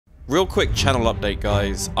Real quick channel update,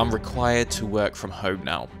 guys. I'm required to work from home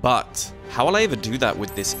now, but how will I ever do that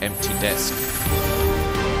with this empty desk?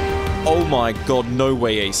 Oh my god, no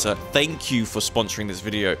way, Acer. Thank you for sponsoring this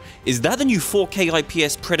video. Is that the new 4K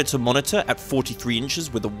IPS Predator monitor at 43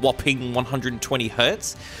 inches with a whopping 120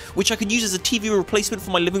 Hz, which I can use as a TV replacement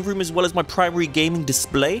for my living room as well as my primary gaming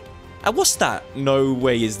display? And what's that? No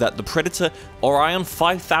way is that the Predator Orion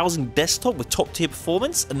 5000 desktop with top tier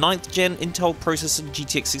performance, a 9th gen Intel processor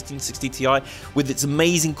GTX 1660 Ti with its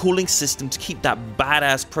amazing cooling system to keep that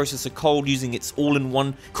badass processor cold using its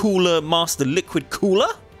all-in-one cooler master liquid cooler?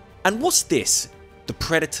 And what's this? The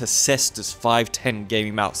Predator Cestus 510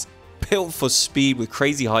 gaming mouse. Built for speed with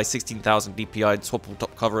crazy high 16,000 DPI, swappable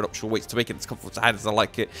top cover and optional weights to make it as comfortable to hand as I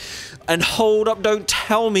like it. And hold up, don't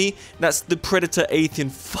tell me that's the Predator Atheon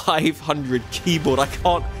 500 keyboard. I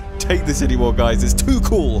can't take this anymore, guys. It's too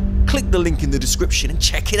cool. Click the link in the description and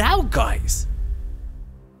check it out, guys.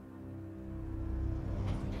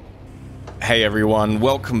 Hey everyone,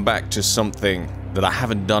 welcome back to something that I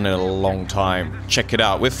haven't done in a long time. Check it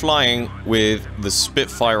out. We're flying with the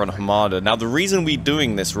Spitfire on Armada. Now, the reason we're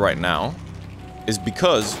doing this right now is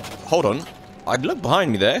because... Hold on. I looked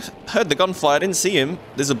behind me there. Heard the gunfire. Didn't see him.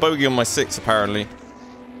 There's a bogey on my 6, apparently.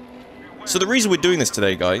 So the reason we're doing this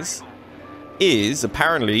today, guys, is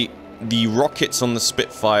apparently the rockets on the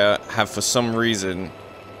Spitfire have, for some reason,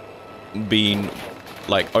 been,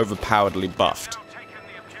 like, overpoweredly buffed.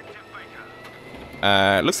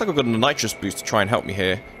 Looks like I've got a nitrous boost to try and help me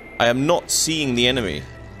here. I am not seeing the enemy.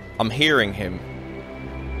 I'm hearing him.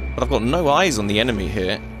 But I've got no eyes on the enemy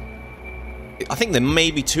here. I think there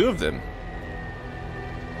may be 2 of them.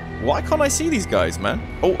 Why can't I see these guys, man?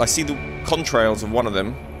 Oh, I see the contrails of one of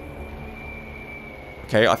them.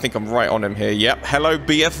 Okay, I think I'm right on him here. Yep, hello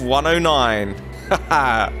BF109.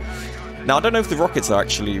 Now, I don't know if the rockets are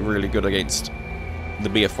actually really good against the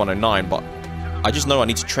BF109, but I just know I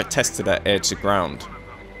need to test it at air to ground.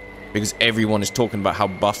 Because everyone is talking about how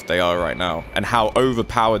buffed they are right now. And how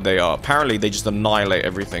overpowered they are. Apparently, they just annihilate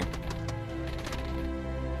everything.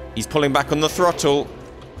 He's pulling back on the throttle.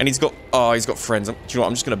 And he's got... Oh, he's got friends. Do you know what?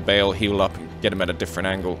 I'm just going to bail, heal up, and get him at a different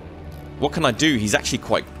angle. What can I do? He's actually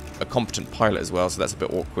quite a competent pilot as well, so that's a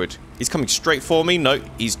bit awkward. He's coming straight for me. No,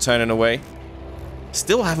 he's turning away.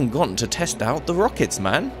 Still haven't gotten to test out the rockets,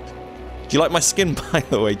 man. Do you like my skin, by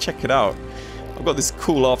the way? Check it out. I've got this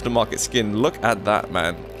cool aftermarket skin. Look at that,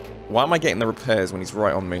 man. Why am I getting the repairs when he's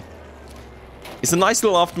right on me? It's a nice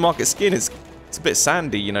little aftermarket skin. It's a bit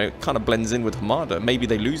sandy, you know. It kind of blends in with Armada. Maybe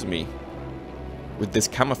they lose me with this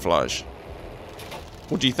camouflage.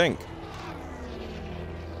 What do you think?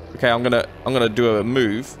 Okay, I'm gonna do a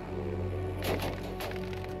move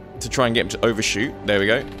to try and get him to overshoot. There we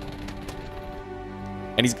go.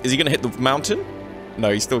 And is he gonna hit the mountain? No,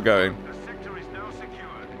 he's still going.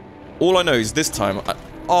 All I know is this time...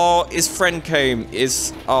 oh, his friend came.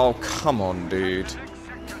 Oh, come on, dude.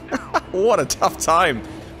 What a tough time.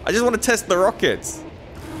 I just want to test the rockets.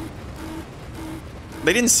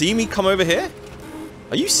 They didn't see me come over here?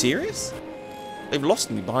 Are you serious? They've lost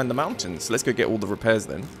me behind the mountains. Let's go get all the repairs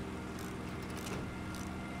then.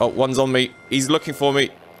 Oh, one's on me. He's looking for me.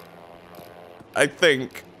 I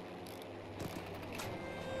think.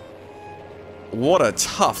 What a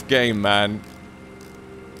tough game, man.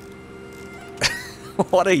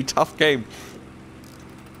 What a tough game.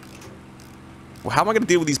 Well, how am I going to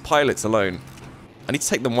deal with these pilots alone? I need to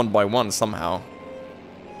take them one by one somehow.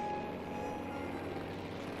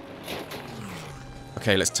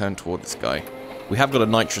 Okay, let's turn toward this guy. We have got a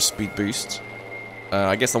nitrous speed boost.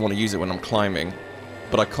 I guess I want to use it when I'm climbing.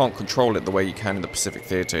 But I can't control it the way you can in the Pacific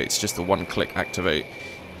Theater. It's just a one-click activate.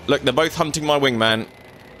 Look, they're both hunting my wingman.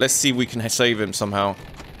 Let's see if we can save him somehow.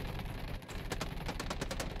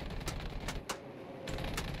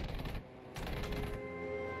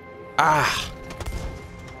 Ah!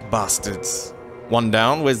 Bastards. One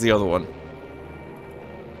down. Where's the other one?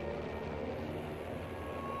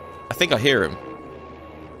 I think I hear him.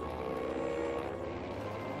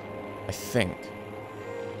 I think.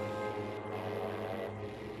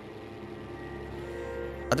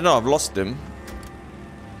 I don't know. I've lost him.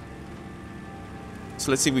 So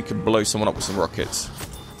let's see if we can blow someone up with some rockets.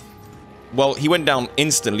 Well, he went down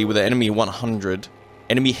instantly with an enemy 100.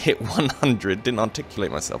 Enemy hit 100. Didn't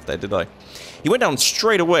articulate myself there, did I? He went down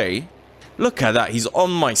straight away. Look at that. He's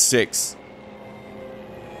on my 6.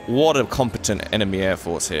 What a competent enemy air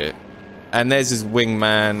force here. And there's his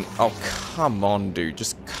wingman. Oh, come on, dude.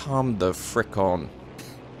 Just come the frick on.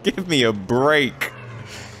 Give me a break.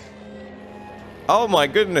 Oh, my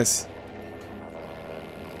goodness.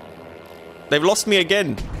 They've lost me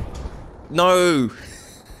again. No.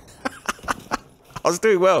 I was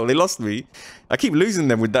doing well. They lost me. I keep losing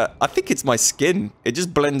them with that. I think it's my skin. It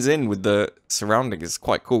just blends in with the surroundings. It's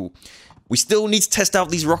quite cool. We still need to test out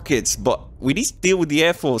these rockets, but we need to deal with the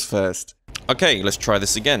Air Force first. Okay, let's try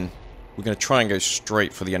this again. We're going to try and go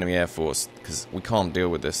straight for the enemy Air Force, because we can't deal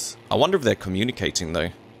with this. I wonder if they're communicating, though.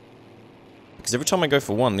 Because every time I go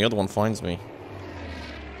for one, the other one finds me.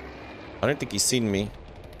 I don't think he's seen me.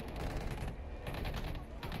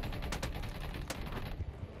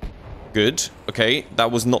 Good. Okay,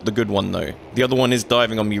 that was not the good one, though. The other one is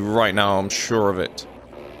diving on me right now, I'm sure of it.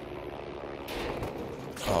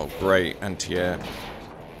 Oh, great. Anti-air.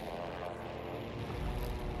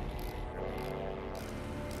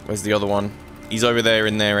 Where's the other one? He's over there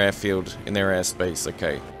in their airfield, in their airspace.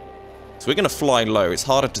 Okay. So we're going to fly low. It's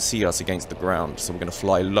harder to see us against the ground, so we're going to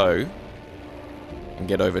fly low and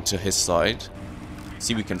get over to his side.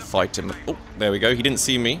 See if we can fight him. Oh, there we go. He didn't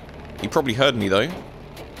see me. He probably heard me, though.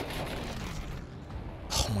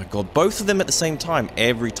 Oh my god, both of them at the same time.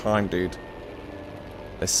 Every time, dude.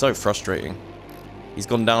 They're so frustrating. He's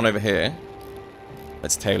gone down over here.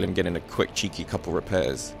 Let's tail him, get in a quick, cheeky couple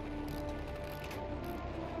repairs.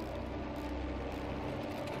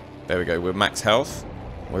 There we go, we're max health.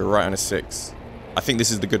 We're right on a 6. I think this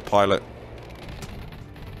is the good pilot.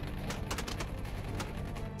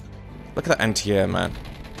 Look at that anti-air, man.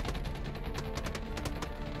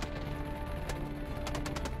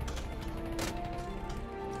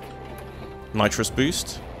 Nitrous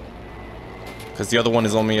boost. Because the other one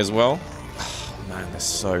is on me as well. Oh, man, they're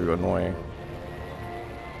so annoying.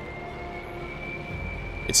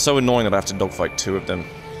 It's so annoying that I have to dogfight 2 of them.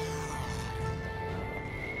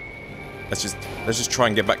 Let's just try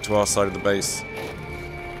and get back to our side of the base.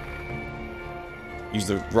 Use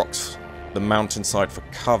the rocks, the mountainside for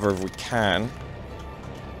cover if we can.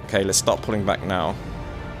 Okay, let's start pulling back now.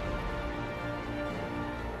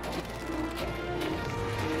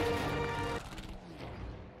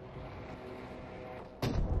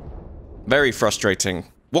 Very frustrating.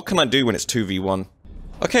 What can I do when it's 2v1?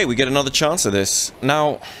 Okay, we get another chance of this.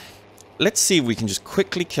 Now, let's see if we can just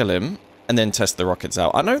quickly kill him and then test the rockets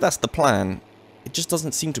out. I know that's the plan. It just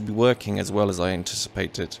doesn't seem to be working as well as I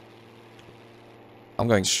anticipated. I'm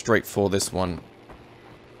going straight for this one.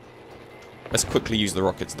 Let's quickly use the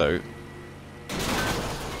rockets, though.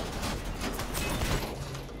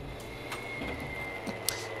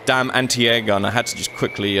 Damn anti-air gun. I had to just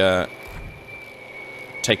quickly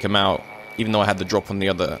take him out. Even though I had the drop on the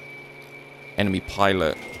other enemy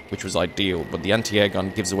pilot, which was ideal. But the anti-air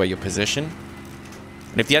gun gives away your position.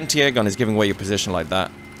 And if the anti-air gun is giving away your position like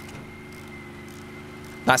that,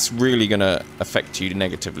 that's really going to affect you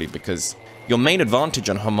negatively, because your main advantage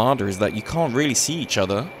on Hamada is that you can't really see each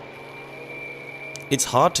other. It's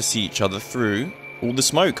hard to see each other through all the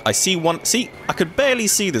smoke. I see one... See, I could barely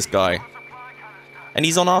see this guy. And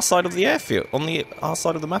he's on our side of the airfield. On our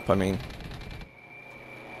side of the map, I mean.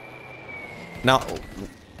 Now,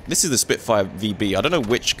 this is the Spitfire VB. I don't know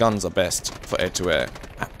which guns are best for air-to-air.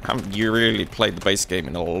 Haven't you really played the base game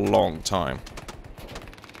in a long time?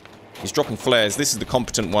 He's dropping flares. This is the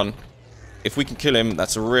competent one. If we can kill him,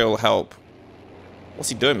 that's a real help. What's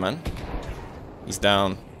he doing, man? He's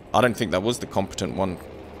down. I don't think that was the competent one,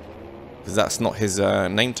 because that's not his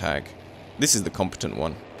name tag. This is the competent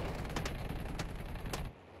one.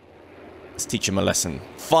 Let's teach him a lesson.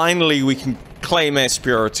 Finally, we can claim Air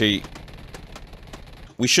Superiority.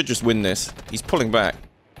 We should just win this. He's pulling back.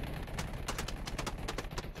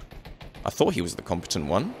 I thought he was the competent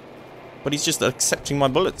one, but he's just accepting my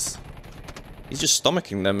bullets. He's just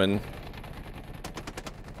stomaching them and...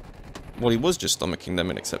 Well, he was just stomaching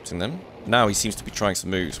them and accepting them. Now he seems to be trying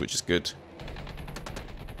some moves, which is good.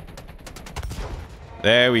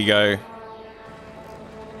 There we go.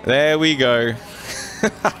 There we go.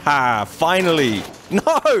 Finally!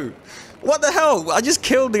 No! What the hell? I just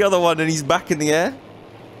killed the other one and he's back in the air?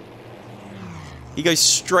 He goes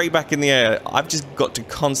straight back in the air. I've just got to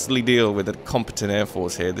constantly deal with a competent Air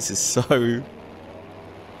Force here. This is so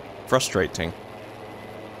frustrating.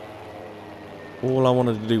 All I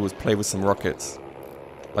wanted to do was play with some rockets.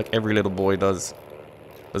 Like every little boy does.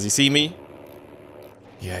 Does he see me?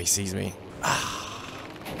 Yeah, he sees me.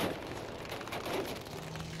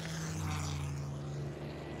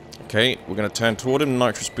 Okay, we're going to turn toward him.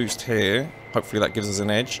 Nitrous boost here. Hopefully that gives us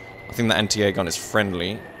an edge. I think the anti-air gun is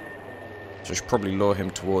friendly. So I should probably lure him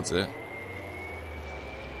towards it.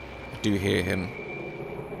 I do hear him.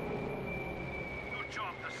 Good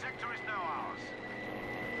job. The sector is now ours.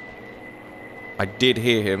 I did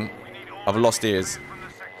hear him. I've lost ears.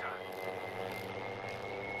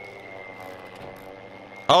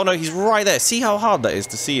 Oh no, he's right there. See how hard that is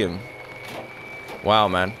to see him? Wow,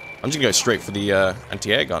 man. I'm just gonna go straight for the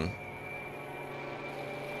anti-air gun.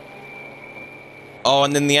 Oh,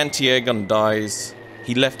 and then the anti-air gun dies.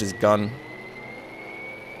 He left his gun.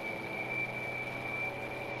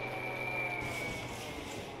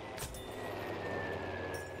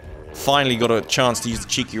 Finally got a chance to use the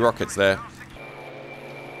cheeky rockets there.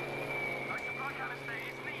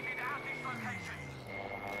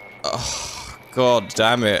 Oh, god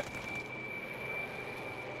damn it.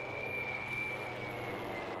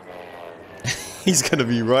 He's gonna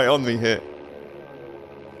be right on me here.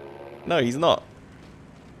 No, he's not.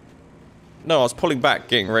 No, I was pulling back,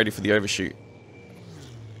 getting ready for the overshoot.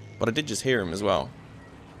 But I did just hear him as well.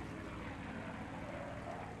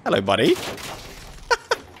 Hello, buddy.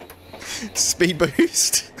 Speed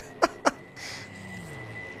boost.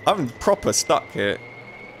 I'm proper stuck here.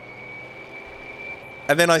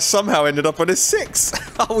 And then I somehow ended up on a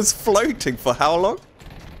 6. I was floating for how long?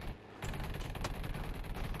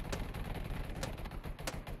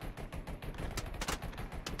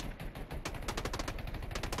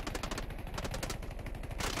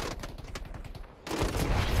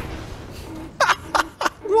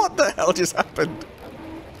 What the hell just happened?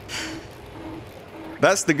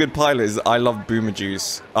 That's the good pilot, is I love Boomer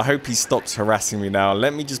Juice. I hope he stops harassing me now.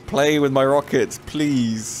 Let me just play with my rockets,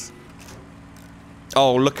 please.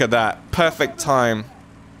 Oh, look at that. Perfect time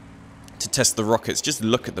to test the rockets. Just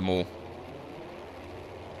look at them all.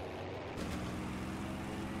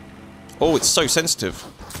 Oh, it's so sensitive.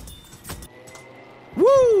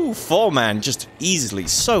 Woo! 4-man, just easily,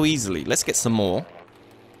 so easily. Let's get some more.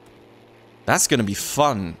 That's gonna be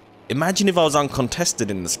fun. Imagine if I was uncontested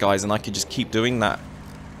in the skies and I could just keep doing that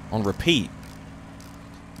on repeat.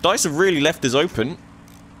 Dice have really left us open.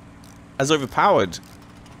 As overpowered.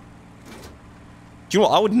 Do you know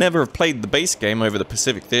what? I would never have played the base game over the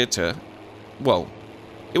Pacific Theater. Well,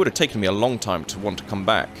 it would have taken me a long time to want to come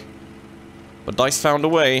back. But Dice found a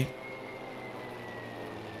way.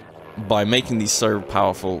 By making these so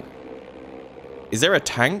powerful. Is there a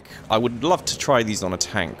tank? I would love to try these on a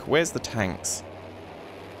tank. Where's the tanks?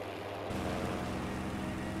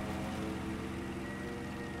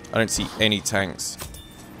 I don't see any tanks.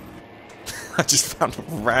 I just found a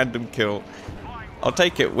random kill. I'll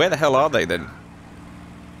take it. Where the hell are they then?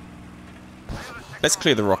 Let's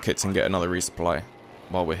clear the rockets and get another resupply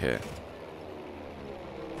while we're here.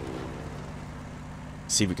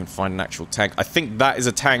 See if we can find an actual tank. I think that is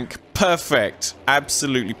a tank. Perfect.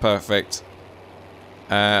 Absolutely perfect.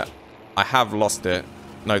 I have lost it.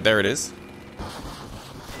 No, there it is.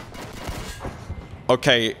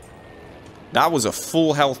 Okay. That was a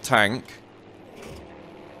full health tank.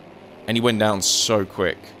 And he went down so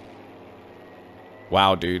quick.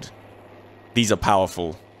 Wow, dude. These are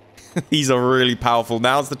powerful. These are really powerful.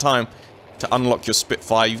 Now's the time to unlock your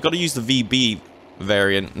Spitfire. You've got to use the VB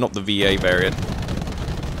variant, not the VA variant.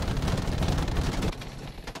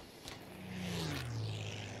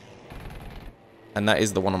 And that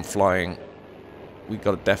is the one I'm flying. We've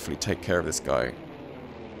got to definitely take care of this guy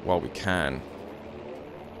while we can.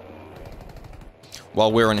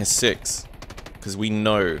 While we're on his 6. Because we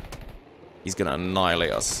know he's going to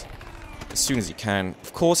annihilate us as soon as he can.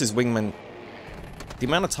 Of course his wingman... The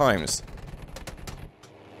amount of times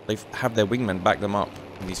they have their wingmen back them up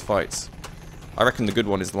in these fights. I reckon the good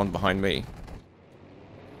one is the one behind me.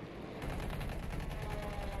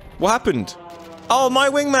 What happened? Oh, my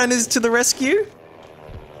wingman is to the rescue?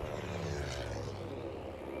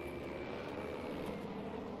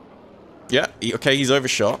 Yeah, okay, he's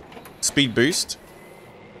overshot. Speed boost.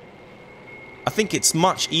 I think it's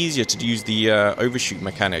much easier to use the overshoot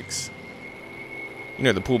mechanics. You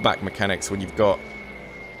know, the pullback mechanics when you've got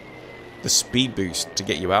the speed boost to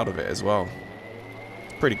get you out of it as well.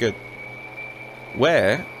 It's pretty good.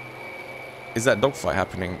 Where is that dogfight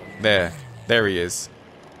happening? There. There he is.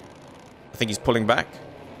 I think he's pulling back.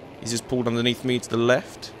 He's just pulled underneath me to the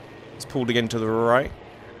left. He's pulled again to the right.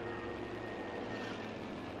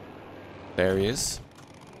 There he is.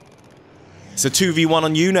 It's a 2v1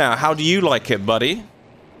 on you now. How do you like it, buddy?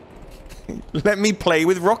 Let me play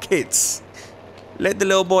with rockets. Let the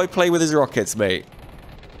little boy play with his rockets, mate.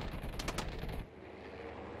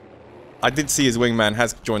 I did see his wingman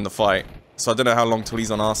has joined the fight, so I don't know how long till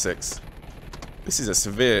he's on R6. This is a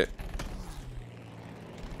severe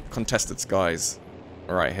contested skies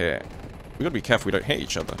right here. We gotta be careful we don't hit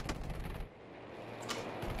each other.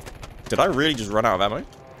 Did I really just run out of ammo?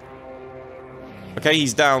 Okay,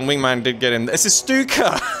 he's down. Wingman did get him. This is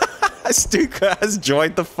Stuka! Stuka has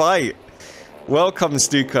joined the fight. Welcome,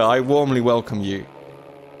 Stuka. I warmly welcome you.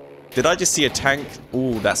 Did I just see a tank?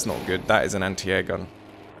 Ooh, that's not good. That is an anti-air gun.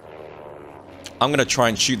 I'm gonna try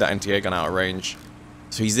and shoot that anti-air gun out of range.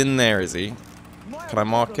 So he's in there, is he? Can I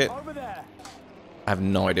mark it? Over there. I have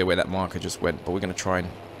no idea where that marker just went, but we're going to try and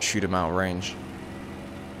shoot him out of range.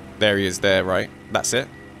 There he is there, right? That's it.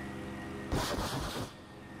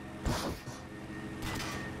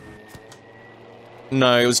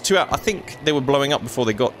 No, it was 2 out. I think they were blowing up before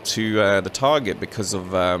they got to the target because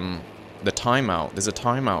of the timeout. There's a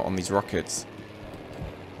timeout on these rockets.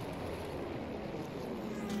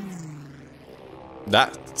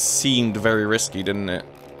 That seemed very risky, didn't it?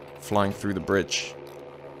 Flying through the bridge.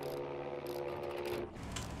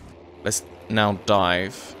 Let's now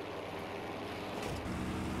dive.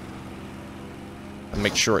 And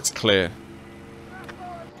make sure it's clear.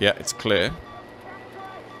 Yeah, it's clear.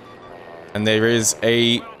 And there is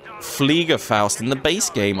a Fliegerfaust in the base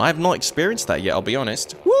game. I have not experienced that yet, I'll be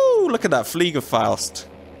honest. Woo! Look at that Fliegerfaust.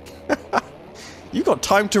 You got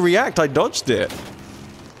time to react. I dodged it.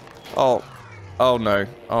 Oh. Oh no.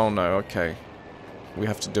 Oh no. Okay. We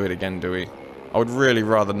have to do it again, do we? I would really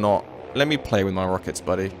rather not. Let me play with my rockets,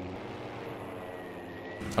 buddy.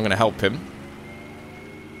 I'm going to help him.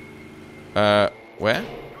 Where?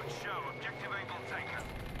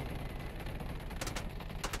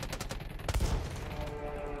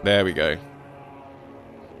 There we go.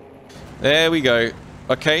 There we go.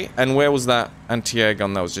 Okay, and where was that anti-air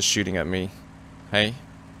gun that was just shooting at me? Hey?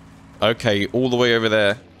 Okay, all the way over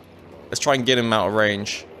there. Let's try and get him out of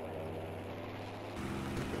range.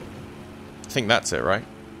 I think that's it, right?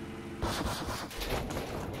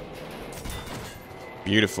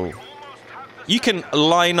 Beautiful. You can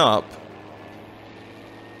line up,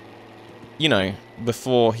 you know,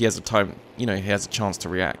 before he has a time, you know, he has a chance to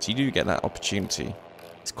react. You do get that opportunity.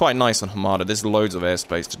 It's quite nice on Hamada. There's loads of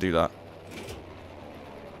airspace to do that.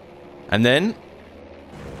 And then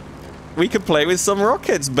we can play with some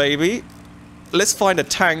rockets, baby. Let's find a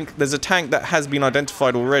tank. There's a tank that has been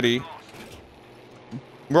identified already.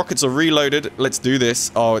 Rockets are reloaded. Let's do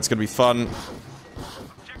this. Oh, it's going to be fun.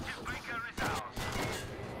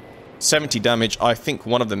 70 damage. I think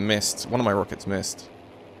one of them missed. One of my rockets missed.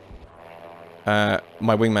 My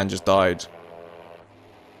wingman just died.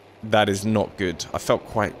 That is not good. I felt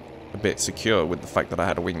quite a bit secure with the fact that I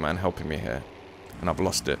had a wingman helping me here. And I've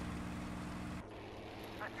lost it.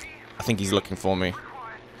 I think he's looking for me.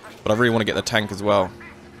 But I really want to get the tank as well.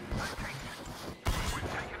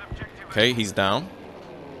 Okay, he's down.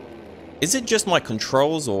 Is it just my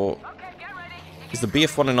controls, or is the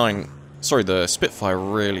BF109, sorry, the Spitfire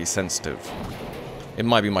really sensitive? It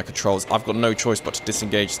might be my controls. I've got no choice but to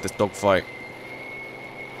disengage this dogfight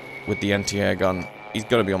with the anti-air gun. He's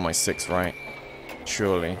got to be on my 6, right?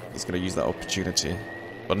 Surely. He's going to use that opportunity.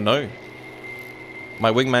 But no.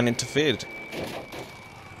 My wingman interfered.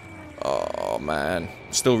 Oh, man.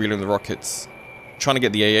 Still reeling the rockets. Trying to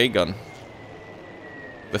get the AA gun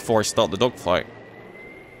before I start the dogfight.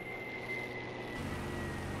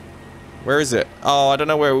 Where is it? Oh, I don't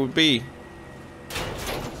know where it would be.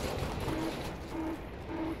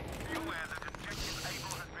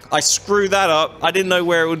 I screwed that up. I didn't know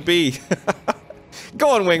where it would be. Go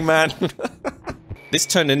on, wingman. This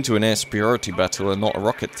turned into an air superiority battle and not a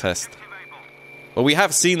rocket test. But we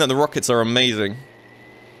have seen that the rockets are amazing.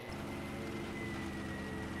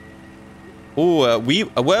 Oh,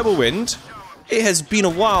 a whirlwind. It has been a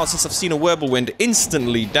while since I've seen a whirlwind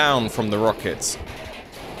instantly down from the rockets.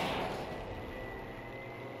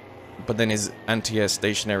 But then his anti-air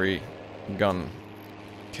stationary gun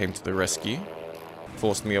came to the rescue.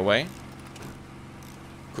 Forced me away.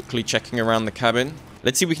 Quickly checking around the cabin.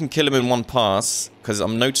 Let's see if we can kill him in one pass, because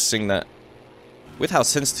I'm noticing that with how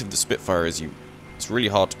sensitive the Spitfire is, it's really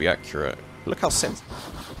hard to be accurate. Look how it's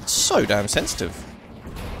so damn sensitive.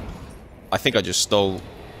 I think I just stole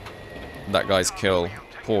that guy's kill.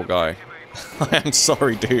 Poor guy. I am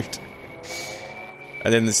sorry, dude.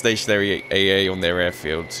 And then the stationary AA on their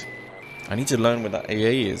airfield. I need to learn where that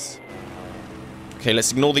AA is. Okay,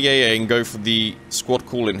 let's ignore the AA and go for the squad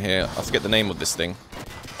call in here. I forget the name of this thing.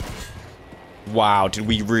 Wow, did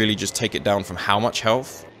we really just take it down from how much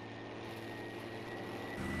health?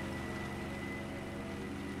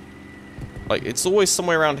 Like, it's always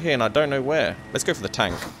somewhere around here and I don't know where. Let's go for the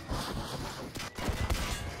tank.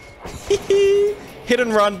 Hit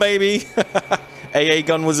and run, baby. AA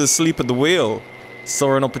gun was asleep at the wheel.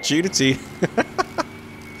 Saw an opportunity.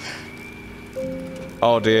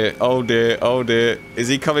 Oh dear, oh dear, oh dear. Is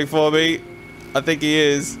he coming for me? I think he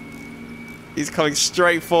is. He's coming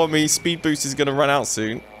straight for me. Speed boost is going to run out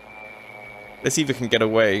soon. Let's see if we can get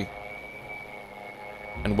away.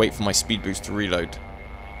 And wait for my speed boost to reload.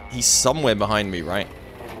 He's somewhere behind me, right?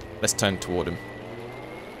 Let's turn toward him.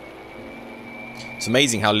 It's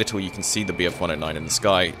amazing how little you can see the BF109 in the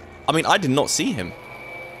sky. I mean, I did not see him.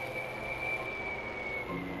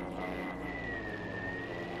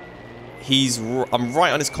 I'm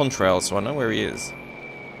right on his contrail, so I know where he is.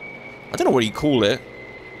 I don't know what you call it.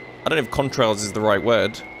 I don't know if contrails is the right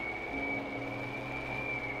word.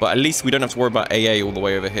 But at least we don't have to worry about AA all the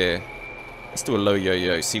way over here. Let's do a low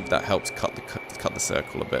yo-yo, see if that helps cut the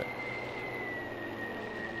circle a bit.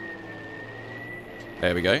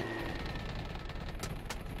 There we go.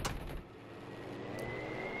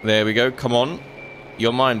 There we go, come on.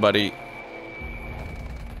 You're mine, buddy.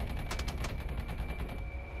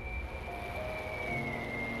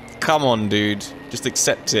 Come on, dude. Just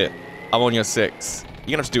accept it. I'm on your 6. You're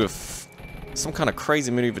gonna have to do some kind of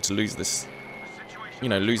crazy maneuver to lose this. You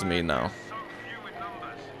know, lose me now.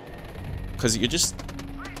 Because you're just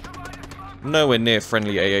nowhere near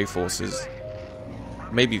friendly AA forces.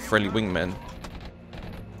 Maybe friendly wingmen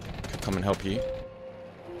could come and help you.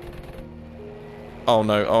 Oh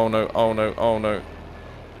no, oh no, oh no, oh no.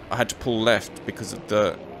 I had to pull left because of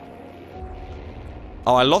the...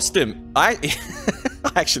 Oh, I lost him. I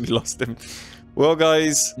actually lost him. Well,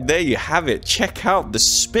 guys, there you have it. Check out the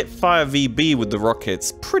Spitfire VB with the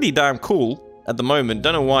rockets. Pretty damn cool at the moment.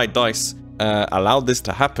 Don't know why DICE allowed this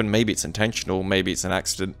to happen. Maybe it's intentional. Maybe it's an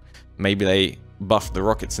accident. Maybe they buffed the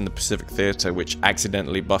rockets in the Pacific Theater, which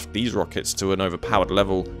accidentally buffed these rockets to an overpowered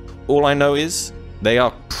level. All I know is they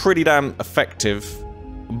are pretty damn effective.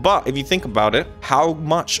 But if you think about it, how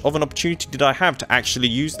much of an opportunity did I have to actually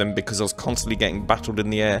use them because I was constantly getting battled in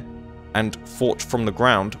the air and fought from the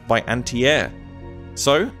ground by anti-air?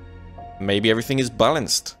 So, maybe everything is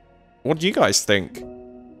balanced. What do you guys think?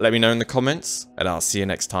 Let me know in the comments, and I'll see you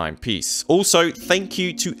next time. Peace. Also, thank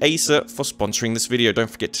you to Acer for sponsoring this video. Don't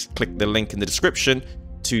forget to click the link in the description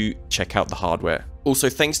to check out the hardware. Also,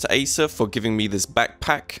 thanks to Acer for giving me this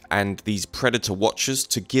backpack and these Predator watches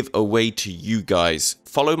to give away to you guys.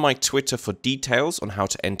 Follow my Twitter for details on how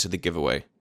to enter the giveaway.